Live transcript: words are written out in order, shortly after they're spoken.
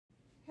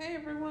Hey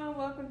everyone,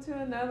 welcome to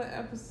another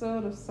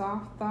episode of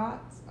Soft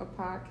Thoughts, a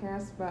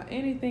podcast about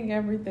anything,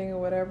 everything, and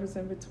whatever's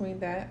in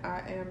between that. I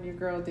am your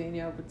girl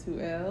Danielle with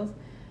 2 L's.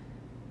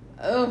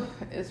 Oh,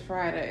 it's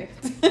Friday.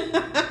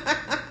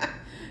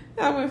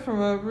 I went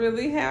from a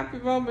really happy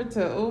moment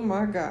to, oh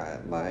my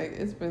God, like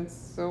it's been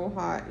so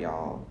hot,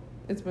 y'all.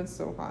 It's been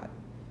so hot.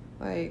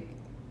 Like,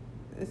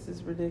 this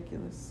is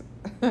ridiculous.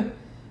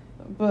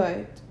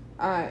 But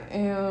I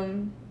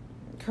am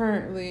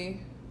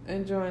currently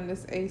enjoying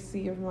this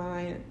AC of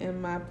mine in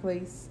my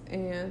place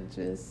and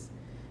just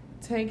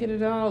taking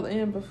it all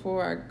in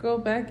before I go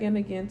back in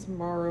again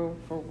tomorrow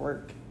for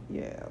work.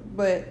 Yeah,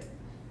 but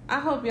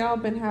I hope y'all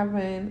been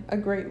having a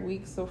great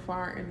week so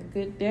far and a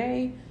good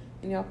day,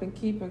 and y'all been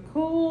keeping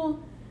cool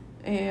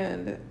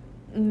and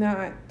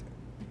not,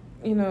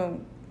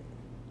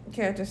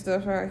 catching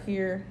stuff out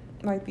here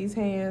like these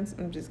hands.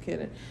 I'm just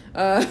kidding.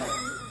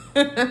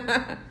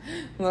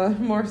 Well,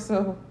 more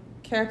so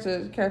catch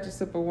a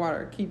sip of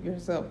water, keep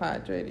yourself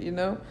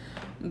hydrated,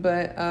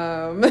 but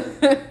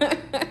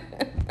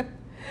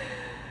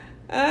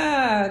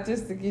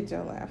just to get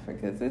y'all laughing,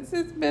 because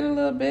it's been a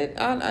little bit.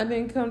 I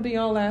didn't come to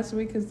y'all last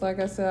week because, like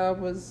I said, I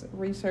was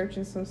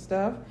researching some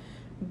stuff,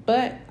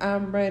 but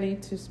I'm ready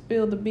to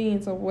spill the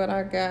beans on what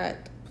I got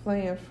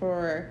planned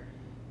for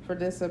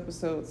this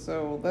episode.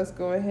 So let's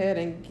go ahead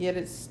and get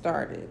it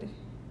started.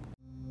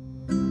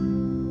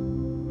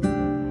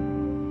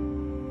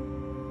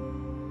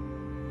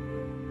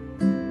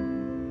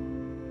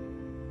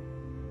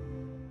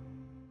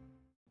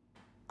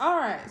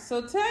 Alright,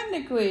 so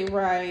technically,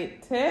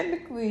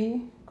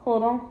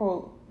 quote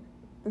unquote,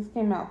 this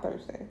came out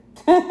Thursday.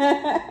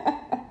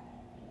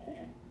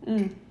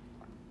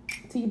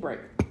 Tea break.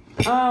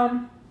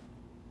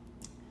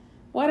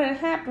 What had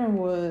happened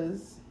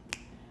was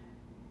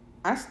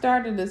I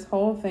started this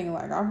whole thing,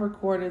 like I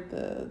recorded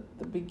the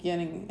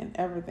beginning and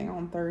everything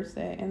on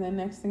Thursday, and then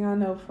next thing I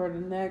know, for the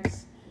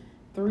next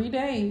 3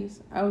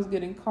 days, I was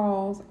getting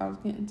calls, I was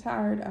getting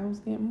tired, I was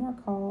getting more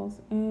calls,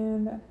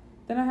 and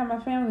then I had my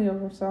family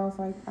over, so I was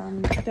like,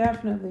 I'm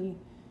definitely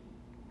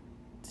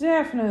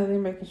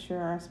making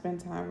sure I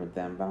spend time with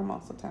them, but I'm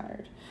also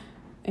tired,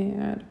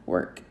 and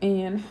work,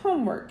 and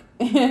homework,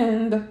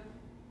 and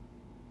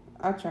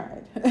I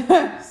tried.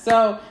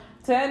 So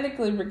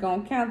technically we're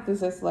going to count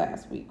this as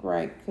last week,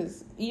 right?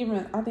 Because I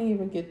didn't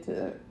even get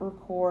to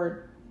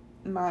record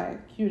my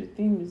cue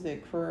theme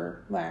music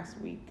for last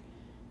week,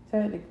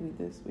 technically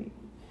this week,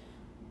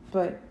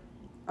 but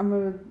I'm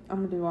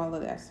gonna do all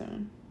of that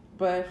soon.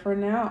 But for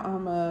now,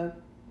 I'm going to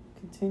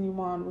continue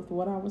on with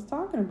what I was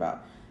talking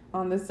about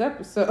on this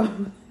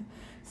episode.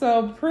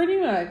 So pretty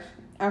much,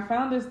 I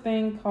found this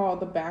thing called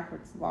the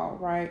backwards law,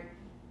 right?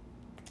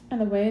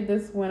 And the way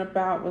this went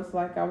about was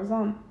like I was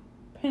on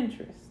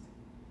Pinterest.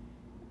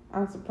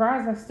 I'm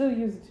surprised I still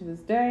use it to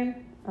this day.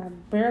 I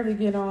barely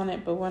get on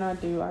it, but when I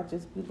do, I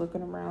just be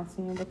looking around,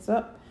 seeing what's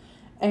up.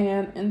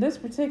 And in this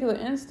particular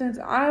instance,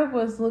 I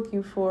was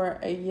looking for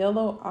a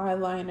yellow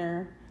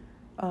eyeliner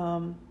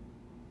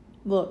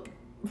look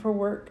for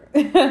work.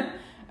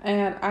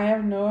 And I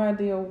have no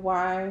idea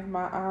why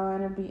my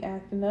eyeliner be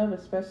acting up,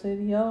 especially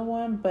the yellow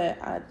one, but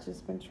I've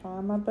just been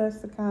trying my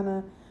best to kind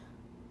of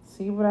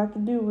see what I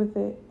can do with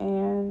it.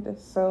 And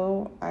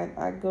so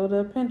I go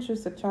to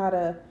Pinterest to try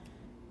to,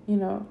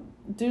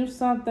 do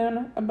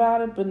something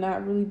about it, but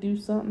not really do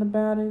something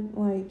about it,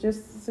 like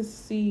just to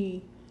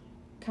see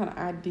kind of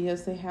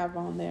ideas they have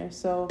on there.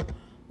 So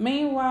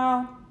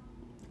meanwhile,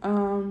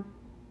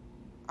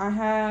 I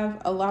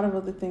have a lot of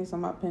other things on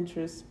my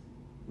Pinterest,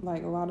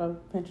 like a lot of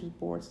Pinterest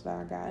boards that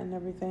I got and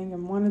everything.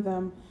 And one of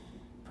them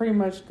pretty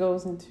much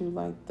goes into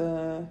like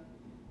the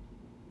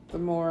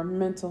more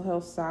mental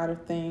health side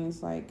of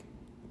things, like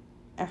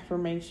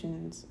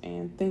affirmations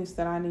and things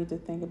that I need to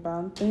think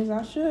about and things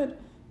I should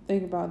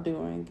think about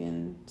doing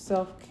and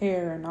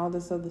self-care and all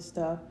this other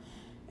stuff.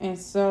 And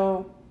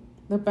so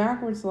the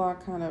backwards law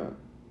kind of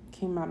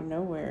came out of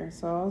nowhere.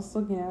 So I was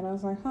looking at it, I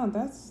was like,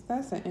 that's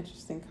an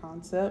interesting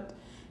concept.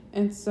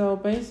 And so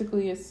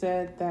basically it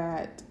said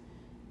that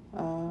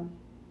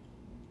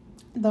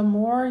the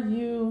more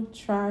you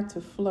try to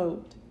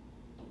float,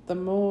 the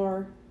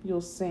more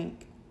you'll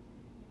sink.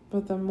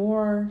 But the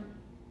more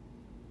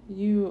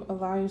you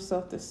allow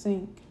yourself to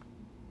sink,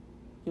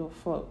 you'll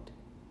float.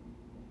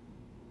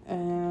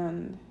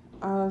 And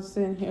I was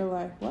sitting here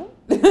like, what?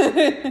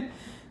 I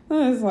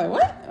was like,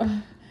 what?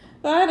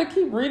 So I had to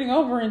keep reading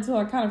over until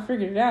I kind of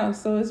figured it out.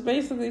 So it's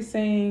basically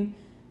saying,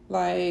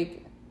 like,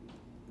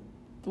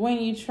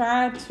 when you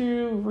try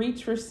to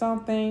reach for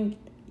something,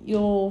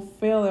 you'll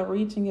fail at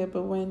reaching it.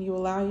 But when you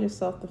allow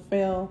yourself to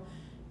fail,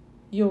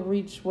 you'll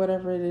reach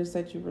whatever it is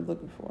that you were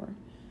looking for.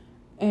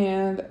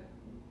 And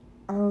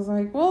I was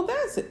like, well,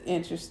 that's an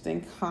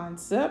interesting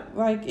concept.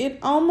 Like, it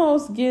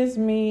almost gives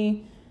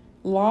me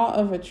law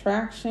of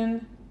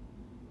attraction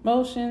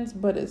motions,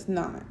 but it's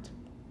not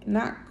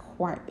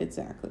quite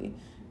exactly.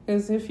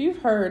 Because if you've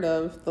heard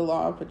of the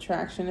law of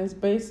attraction, it's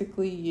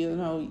basically,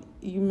 you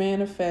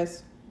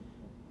manifest.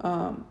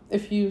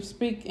 If you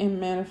speak in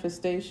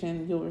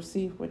manifestation, you'll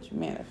receive what you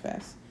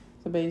manifest.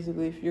 So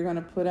basically, if you're going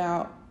to put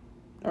out,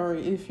 or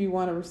if you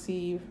want to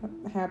receive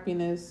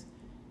happiness,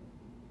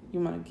 you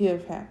want to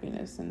give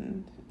happiness.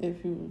 And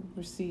if you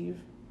receive,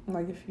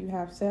 like if you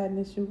have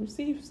sadness, you'll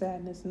receive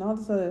sadness and all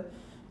this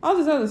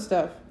other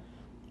stuff.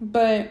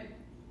 But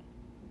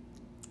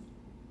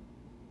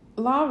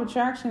law of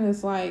attraction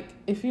is like,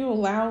 if you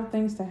allow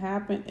things to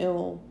happen,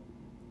 it'll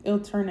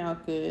turn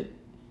out good.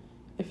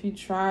 If you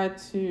try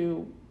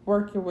to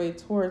work your way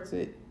towards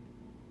it,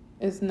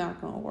 it's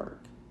not going to work.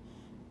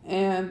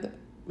 And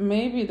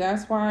maybe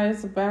that's why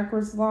it's a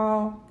backwards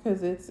law,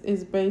 because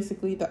it's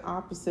basically the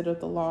opposite of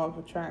the law of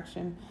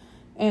attraction.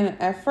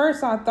 And at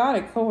first I thought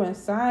it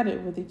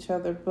coincided with each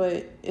other,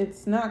 but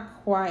it's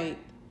not quite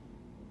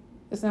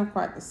the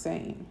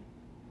same.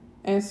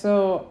 And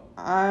so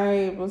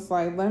I was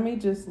like, let me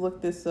just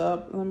look this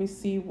up. Let me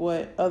see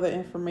what other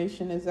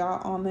information is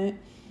out on it.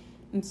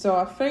 And so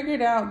I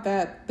figured out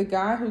that the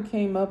guy who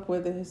came up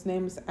with it, his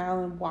name is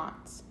Alan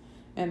Watts.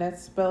 And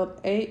that's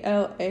spelled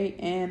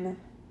AlanWatts.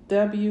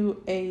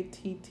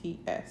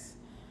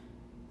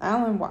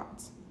 Alan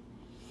Watts.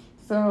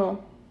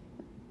 So,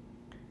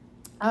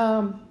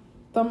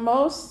 the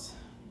most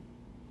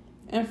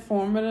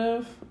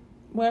informative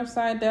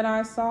website that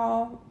I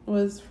saw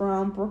was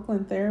from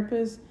Brooklyn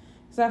Therapist.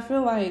 Because I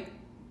feel like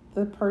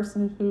the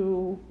person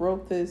who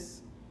wrote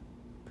this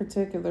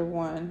particular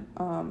one,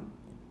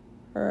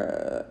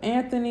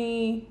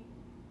 Anthony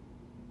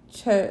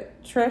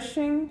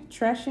Tresching,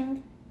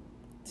 Tshering,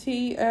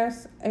 came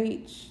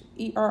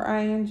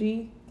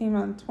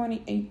out in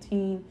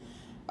 2018,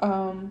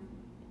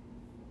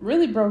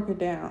 really broke it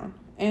down.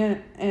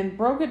 And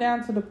broke it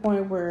down to the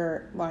point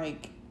where,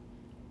 like,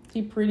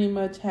 he pretty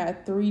much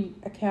had 3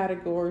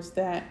 categories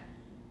that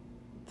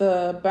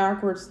the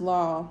backwards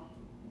law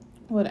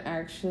would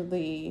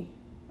actually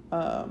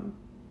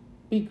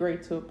be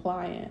great to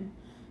apply in.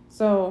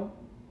 So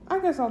I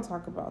guess I'll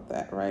talk about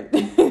that, right?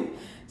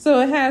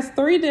 So it has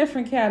 3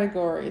 different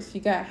categories.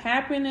 You got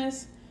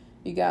happiness,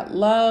 you got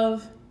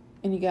love,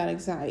 and you got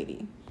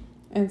anxiety.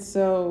 And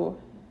so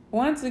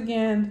once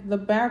again, the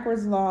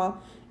backwards law,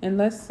 and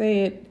let's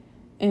say it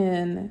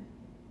in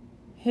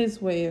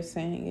his way of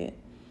saying it,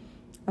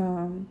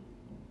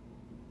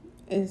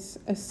 is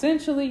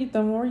essentially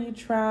the more you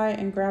try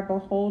and grab a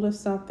hold of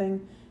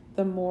something,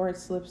 the more it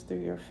slips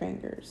through your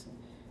fingers.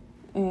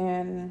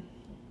 And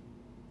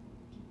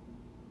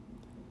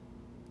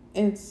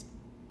what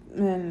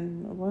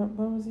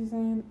was he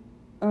saying?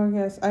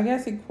 Oh, I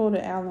guess he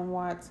quoted Alan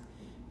Watts,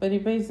 but he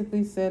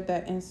basically said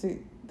that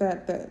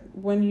that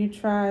when you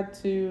try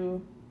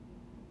to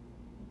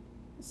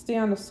stay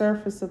on the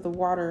surface of the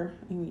water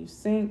and you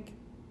sink,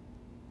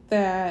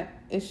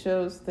 that it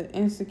shows the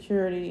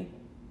insecurity.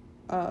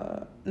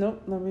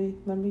 Nope, let me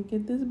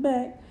get this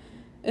back.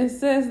 It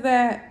says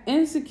that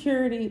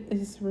insecurity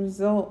is the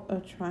result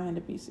of trying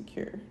to be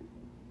secure.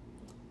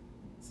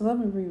 So let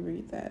me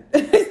reread that.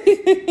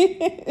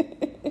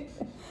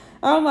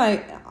 I'm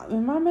like,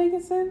 am I making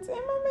sense?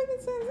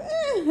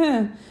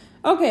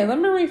 Okay, let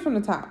me read from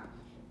the top.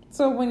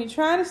 So when you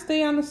try to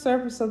stay on the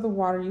surface of the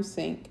water, you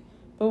sink.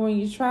 But when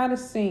you try to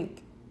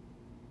sink,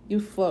 you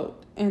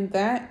float. And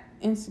that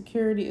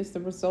insecurity is the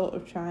result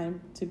of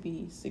trying to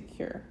be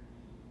secure.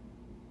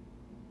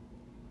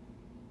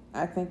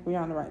 I think we're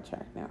on the right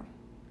track now.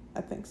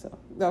 I think so.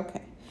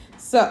 Okay.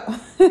 So,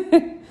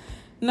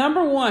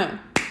 number 1,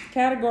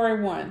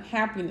 category 1,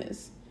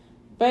 happiness.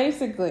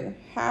 Basically,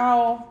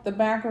 how the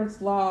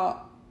backwards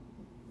law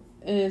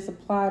is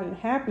applied in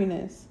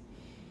happiness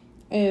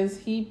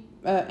is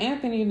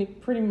Anthony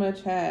pretty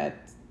much had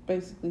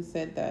basically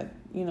said that,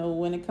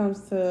 when it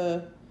comes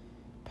to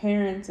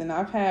parents, and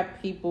I've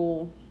had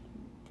people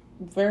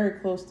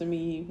very close to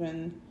me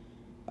even,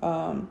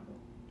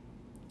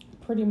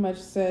 pretty much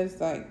says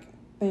like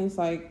things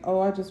like, oh,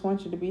 I just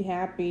want you to be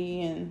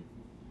happy, and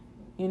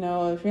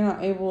if you're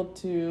not able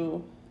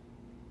to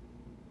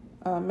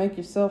make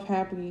yourself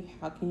happy,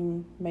 how can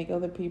you make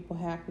other people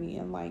happy?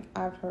 And like,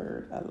 I've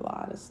heard a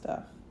lot of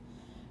stuff,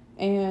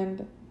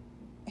 and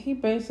he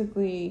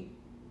basically,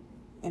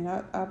 and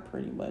I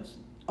pretty much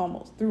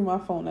almost threw my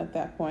phone at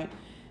that point,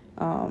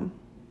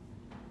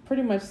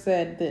 pretty much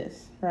said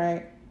this,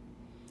 right?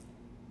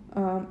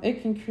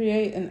 It can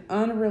create an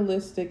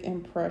unrealistic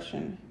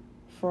impression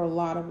for a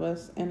lot of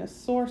us and a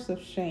source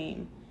of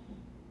shame.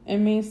 It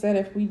means that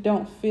if we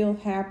don't feel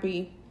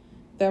happy,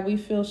 that we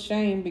feel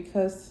shame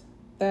because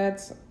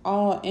that's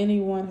all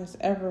anyone has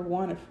ever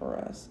wanted for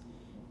us.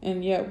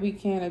 And yet we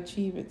can't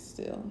achieve it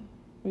still.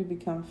 We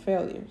become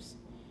failures.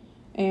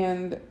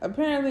 And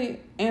apparently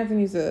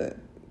Anthony's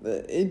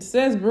it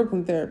says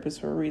Brooklyn Therapist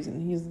for a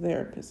reason. He's a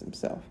therapist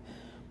himself.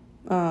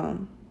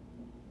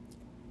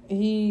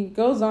 He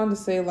goes on to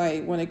say,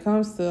 like, when it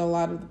comes to a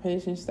lot of the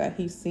patients that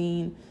he's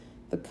seen,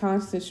 the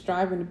constant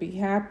striving to be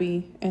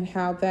happy and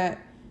how that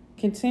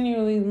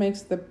continually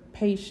makes the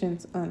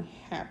patients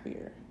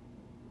unhappier.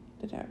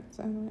 Did I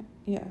sound right?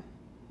 Yeah.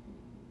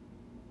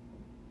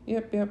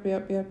 Yep.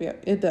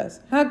 It does.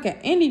 Okay.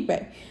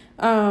 Anyway,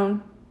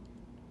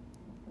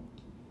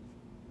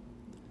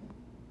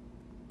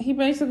 he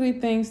basically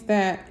thinks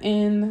that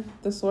in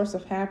the source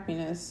of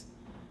happiness,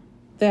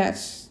 that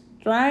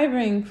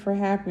striving for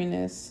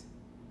happiness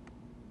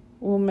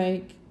will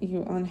make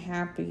you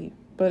unhappy,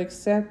 but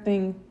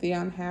accepting the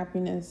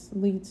unhappiness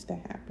leads to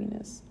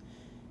happiness.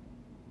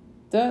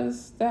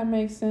 Does that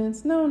make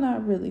sense? No,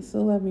 not really.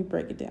 So let me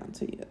break it down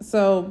to you.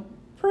 So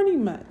pretty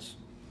much,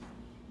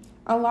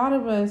 a lot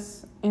of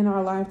us in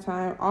our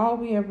lifetime, all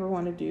we ever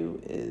want to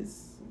do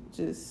is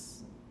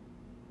just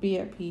be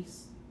at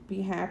peace,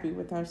 be happy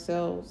with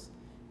ourselves,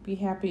 be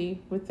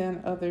happy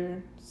within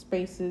other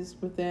spaces,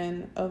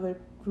 within other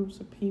groups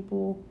of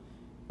people,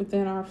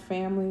 within our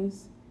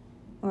families.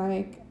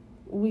 Like,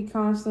 we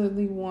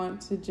constantly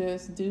want to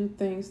just do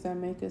things that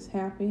make us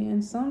happy,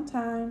 and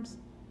sometimes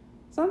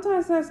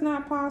that's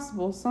not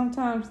possible.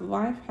 Sometimes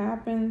life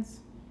happens.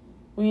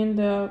 We end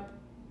up,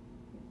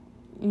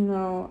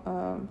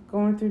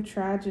 going through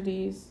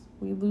tragedies.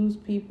 We lose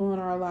people in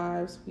our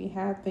lives. We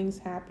have things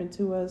happen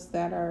to us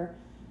that are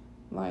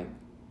like,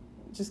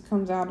 just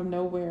comes out of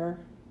nowhere.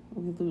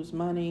 We lose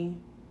money.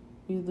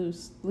 We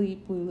lose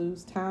sleep. We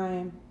lose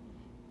time.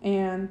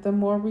 And the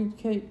more we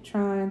keep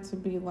trying to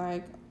be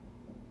like,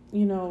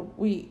 in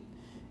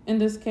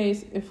this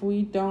case, if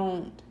we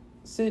don't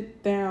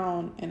sit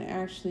down and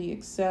actually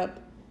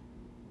accept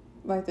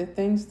like the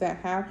things that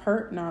have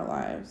hurt in our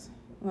lives,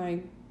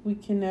 like, we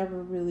can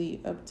never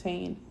really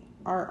obtain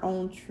our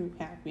own true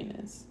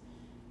happiness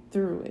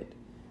through it.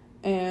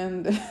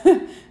 And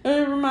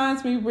it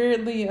reminds me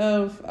weirdly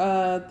of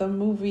the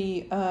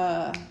movie,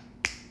 dang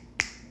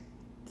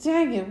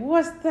it,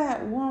 what's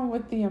that one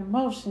with the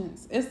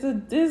emotions? It's a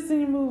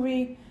Disney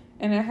movie,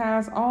 and it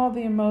has all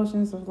the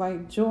emotions of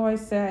like joy,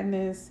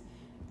 sadness,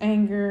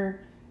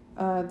 anger,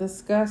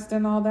 disgust,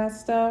 and all that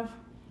stuff.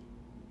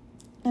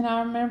 And I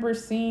remember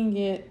seeing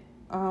it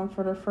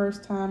for the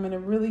first time, and it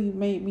really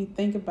made me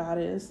think about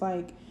it. It's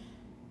like,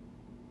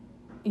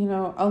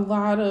 a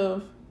lot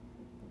of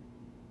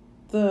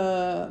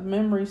the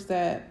memories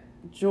that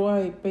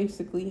joy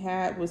basically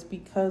had was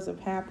because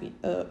of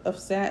of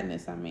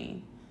sadness. I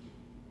mean,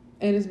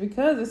 it is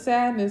because of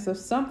sadness of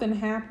something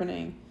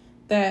happening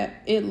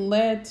that it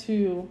led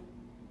to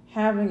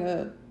having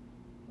an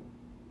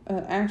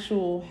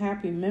actual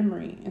happy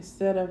memory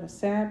instead of a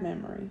sad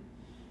memory.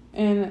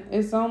 And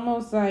it's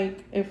almost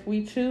like if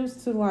we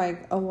choose to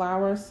like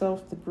allow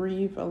ourselves to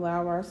grieve,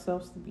 allow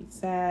ourselves to be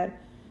sad,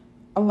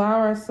 allow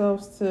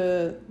ourselves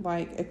to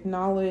like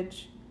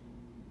acknowledge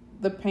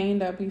the pain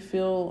that we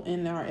feel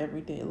in our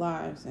everyday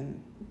lives,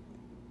 and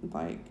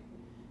like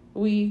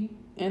we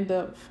end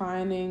up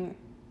finding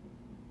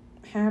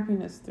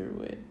happiness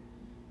through it.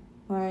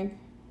 Like,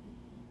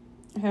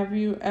 have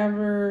you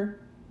ever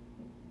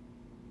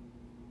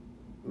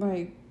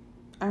like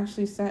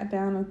actually sat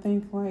down and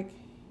think like,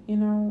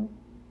 am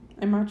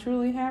I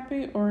truly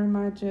happy or am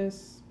I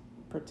just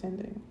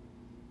pretending?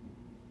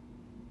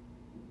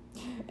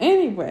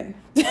 Anyway,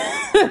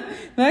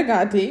 that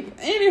got deep.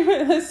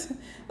 Anyway, let's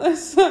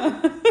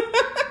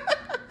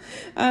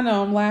I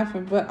know I'm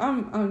laughing, but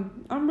I'm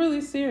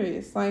really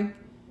serious. Like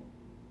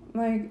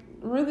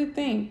really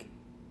think,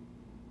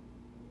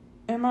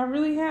 am I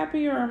really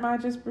happy or am I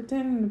just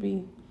pretending to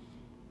be?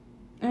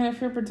 And if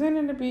you're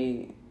pretending to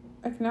be,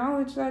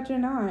 acknowledge that you're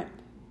not.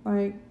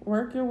 Like,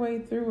 work your way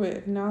through it.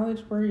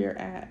 Acknowledge where you're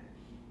at.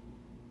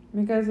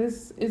 Because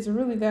it's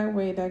really that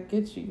way that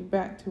gets you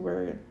back to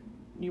where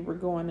you were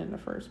going in the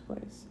first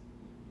place.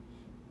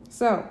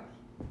 So,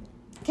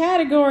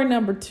 category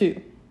number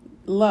 2,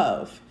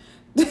 love.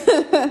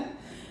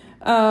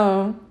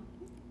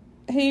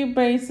 He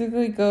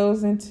basically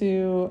goes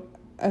into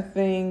a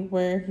thing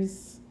where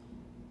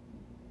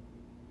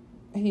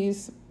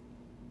he's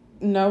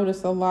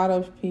noticed a lot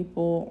of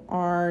people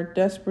are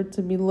desperate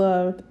to be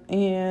loved,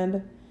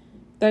 and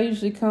that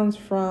usually comes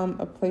from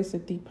a place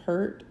of deep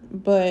hurt.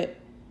 But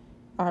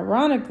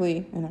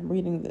ironically, and I'm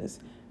reading this,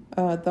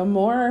 the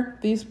more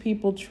these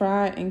people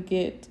try and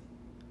get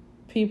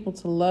people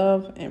to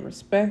love and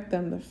respect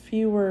them, the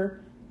fewer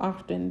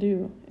often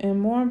do.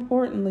 And more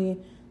importantly,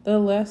 the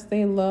less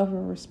they love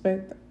and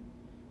respect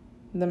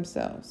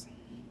themselves.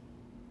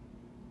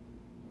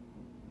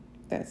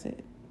 That's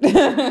it.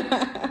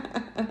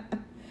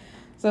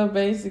 So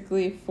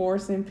basically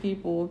forcing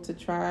people to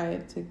try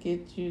to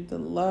get you to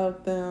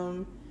love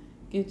them,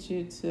 get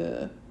you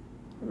to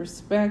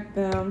respect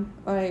them.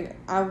 Like,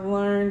 I've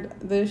learned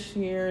this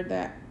year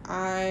that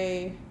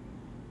I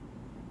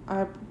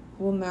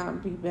will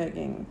not be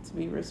begging to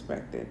be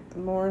respected.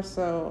 More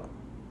so,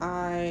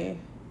 I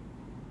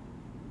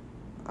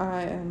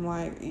am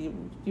like, you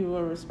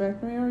will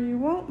respect me or you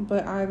won't,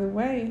 but either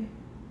way,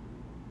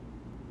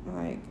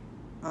 like,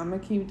 I'm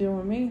gonna keep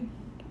doing me.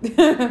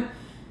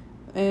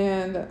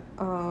 And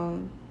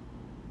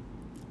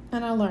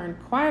I learned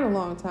quite a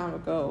long time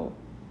ago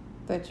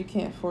that you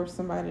can't force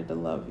somebody to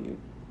love you.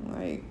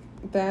 Like,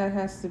 that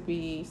has to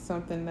be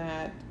something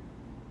that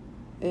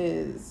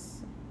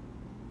is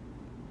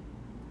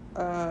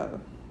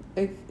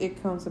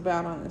it comes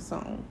about on its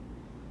own.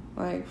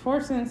 Like,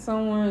 forcing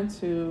someone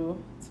to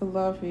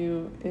love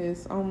you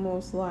is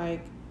almost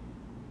like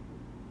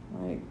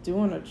like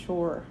doing a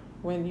chore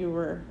when you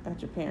were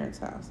at your parents'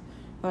 house.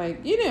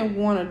 Like, you didn't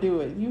want to do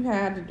it. You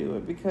had to do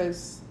it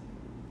because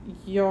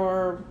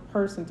your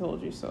person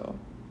told you so.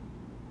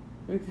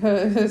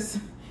 Because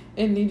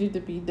it needed to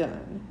be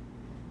done.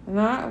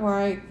 Not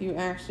like you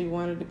actually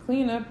wanted to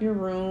clean up your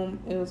room.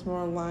 It was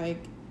more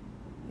like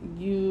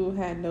you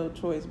had no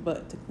choice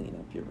but to clean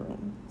up your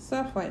room.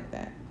 Stuff like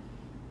that.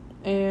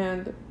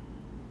 And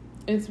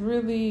it's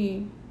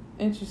really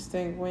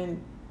interesting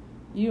when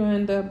you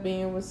end up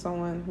being with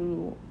someone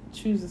who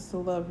chooses to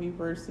love you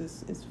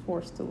versus is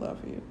forced to love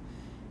you.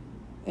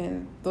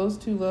 And those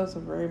two loves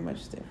are very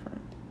much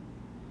different.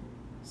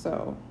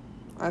 So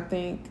I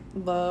think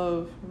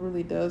love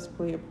really does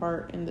play a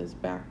part in this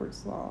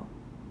backwards law.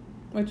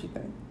 What you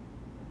think?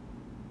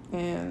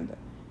 And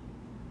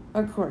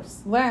of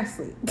course,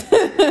 lastly,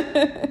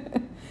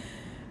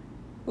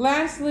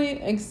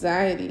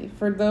 anxiety.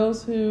 For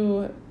those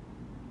who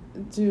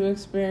do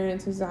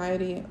experience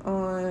anxiety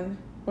on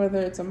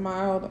whether it's a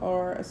mild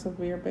or a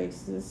severe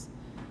basis,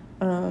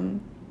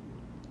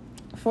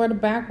 for the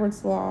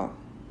backwards law,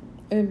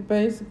 it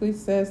basically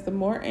says the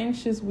more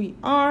anxious we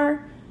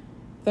are,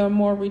 the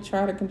more we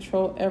try to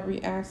control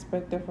every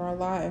aspect of our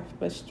life.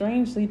 But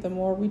strangely, the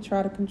more we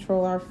try to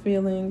control our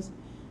feelings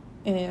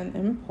and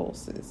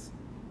impulses,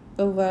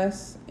 the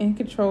less in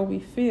control we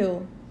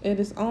feel. It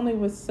is only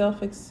with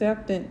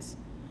self-acceptance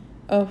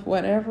of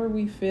whatever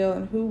we feel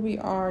and who we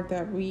are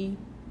that we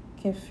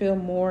can feel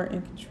more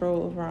in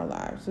control of our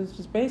lives. So it's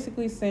just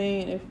basically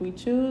saying if we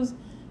choose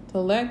to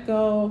let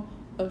go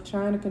of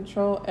trying to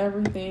control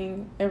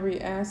everything, every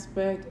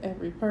aspect,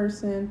 every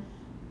person,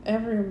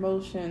 every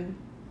emotion,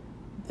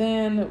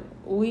 then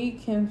we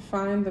can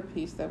find the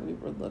peace that we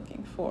were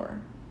looking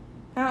for.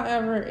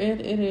 However,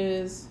 it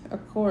is,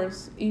 of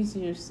course,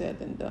 easier said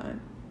than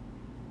done.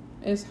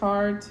 It's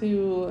hard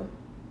to,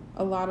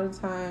 a lot of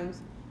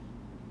times,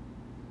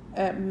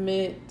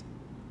 admit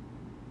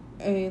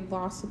a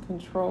loss of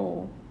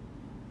control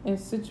in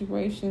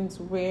situations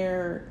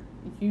where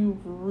you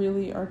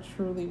really are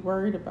truly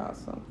worried about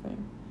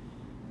something.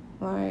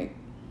 Like,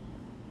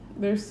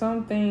 there's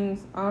some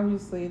things,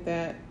 obviously,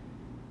 that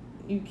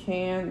you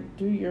can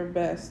do your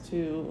best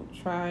to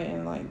try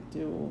and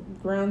do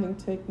grounding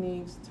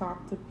techniques,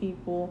 talk to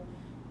people,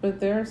 but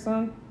there are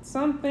some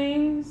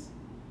things,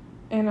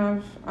 and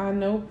I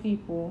know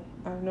people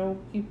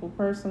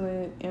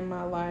personally in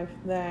my life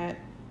that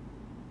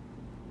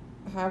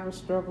have a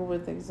struggle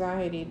with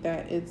anxiety,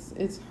 that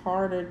it's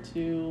harder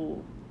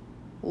to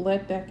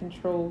let that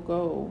control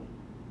go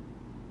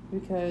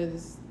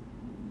because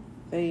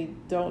they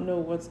don't know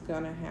what's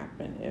gonna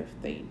happen if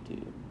they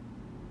do.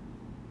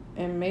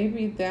 And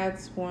maybe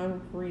that's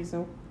one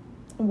reason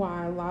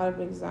why a lot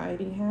of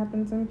anxiety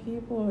happens in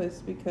people,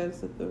 is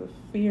because of the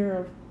fear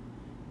of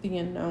the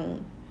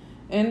unknown.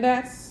 And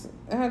that's,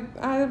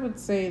 I would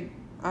say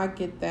I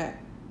get that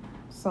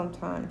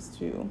sometimes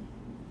too.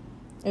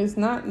 It's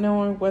not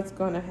knowing what's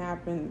going to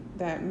happen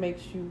that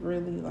makes you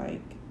really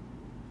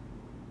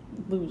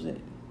lose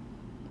it.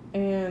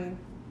 And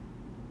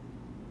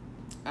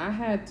I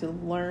had to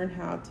learn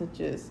how to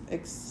just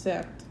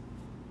accept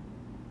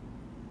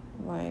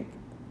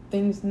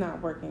things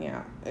not working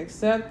out.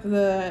 Accept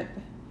that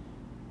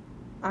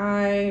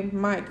I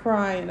might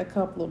cry in a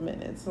couple of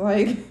minutes.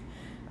 I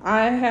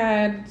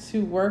had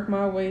to work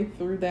my way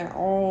through that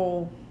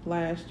all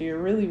last year.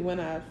 Really, when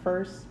I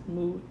first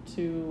moved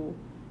to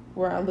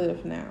where I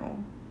live now,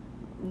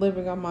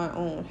 living on my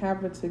own,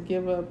 having to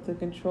give up the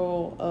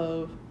control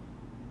of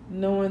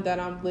knowing that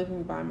I'm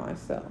living by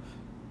myself.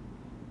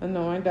 And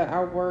knowing that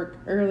I work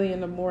early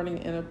in the morning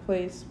in a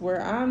place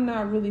where I'm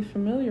not really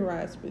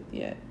familiarized with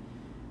yet.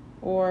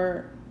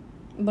 Or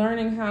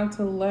learning how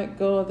to let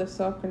go of the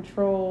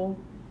self-control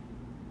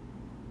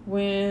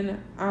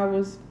when I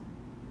was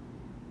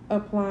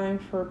applying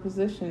for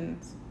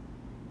positions.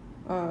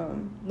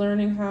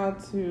 Learning how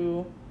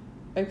to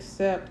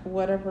accept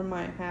whatever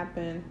might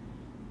happen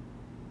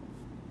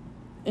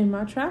in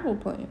my travel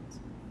plans.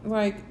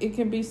 It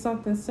can be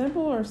something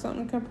simple or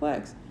something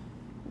complex.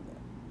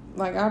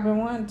 I've been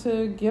wanting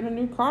to get a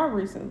new car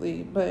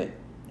recently, but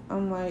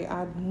I'm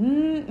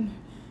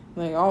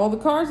all the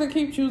cars I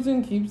keep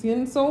choosing keeps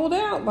getting sold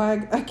out. I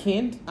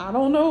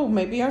don't know,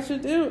 maybe I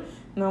should do it.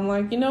 And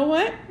I'm you know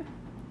what?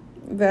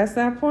 That's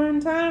that point in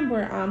time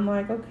where I'm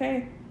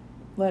okay,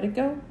 let it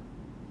go.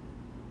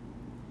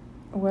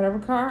 Whatever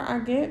car I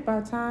get, by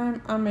the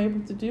time I'm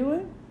able to do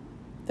it,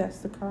 that's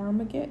the car I'm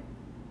going to get.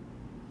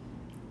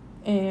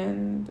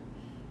 And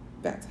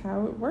that's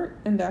how it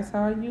worked. And that's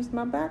how I used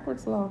my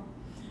backwards law.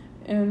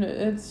 And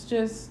it's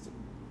just,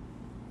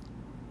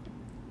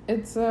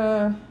 it's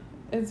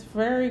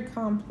very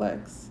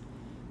complex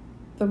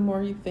the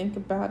more you think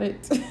about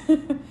it.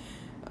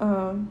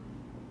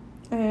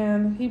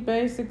 And he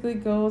basically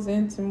goes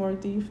into more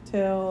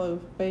detail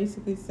of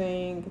basically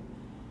saying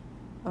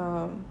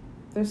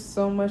there's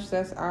so much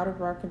that's out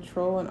of our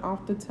control, and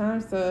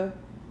oftentimes the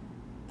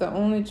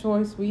only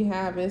choice we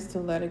have is to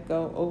let it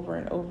go over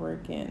and over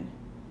again.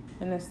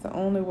 And it's the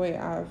only way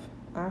I've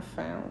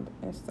found.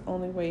 It's the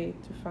only way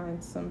to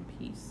find some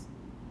peace.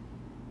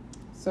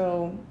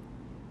 So,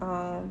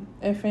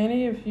 if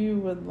any of you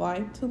would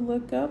like to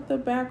look up the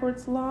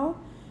backwards law,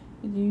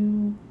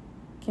 you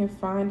can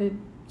find it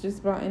just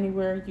about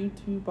anywhere.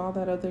 YouTube, all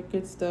that other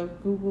good stuff.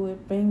 Google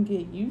it, Bing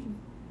it.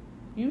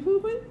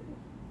 Yoo-hoo it?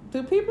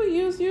 Do people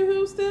use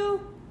Yoo-hoo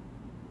still?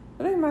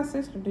 I think my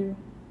sister do.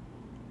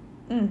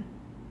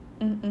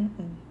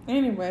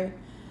 Anyway,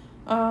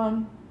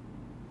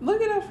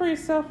 look it up for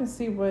yourself and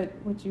see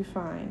what you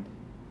find.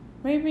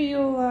 Maybe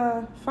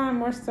you'll find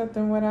more stuff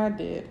than what I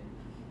did.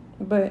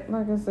 But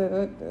like I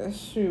said,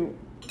 shoot,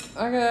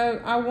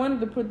 I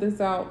wanted to put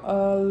this out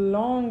a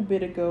long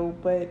bit ago,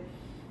 but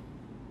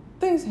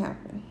things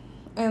happen,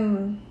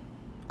 and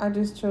I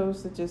just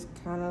chose to just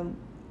kind of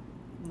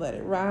let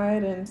it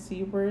ride and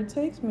see where it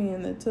takes me,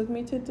 and it took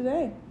me to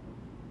today.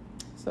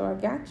 So I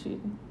got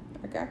you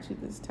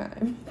this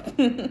time.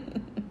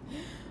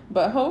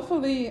 But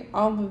hopefully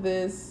all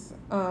this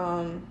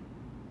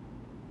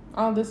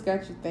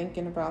got you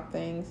thinking about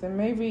things, and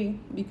maybe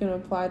you can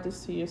apply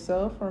this to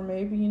yourself, or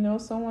maybe you know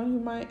someone who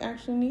might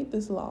actually need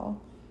this law.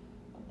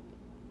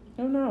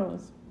 Who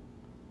knows?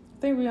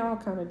 I think we all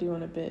kind of do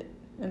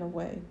in a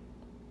way.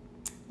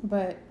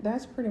 But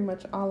that's pretty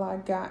much all I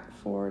got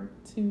for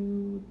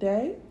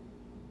today.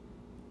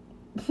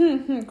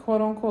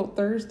 Quote unquote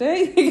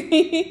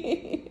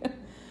Thursday.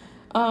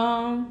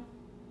 I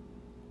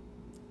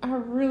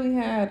really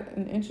had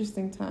an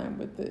interesting time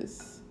with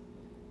this.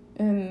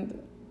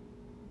 And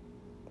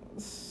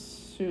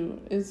shoot,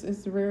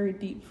 it's very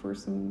deep for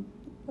some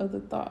of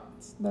the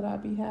thoughts that I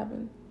be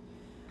having.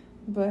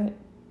 But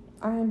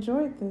I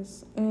enjoyed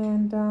this,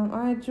 and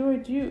I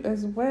enjoyed you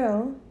as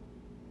well.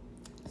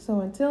 So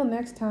until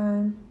next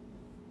time.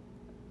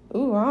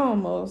 Ooh, I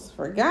almost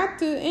forgot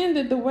to end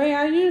it the way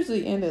I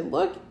usually end it.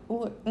 Look.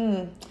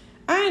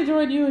 I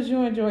enjoyed you as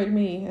you enjoyed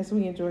me, as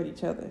we enjoyed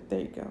each other. There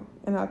you go.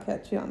 And I'll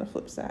catch you on the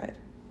flip side.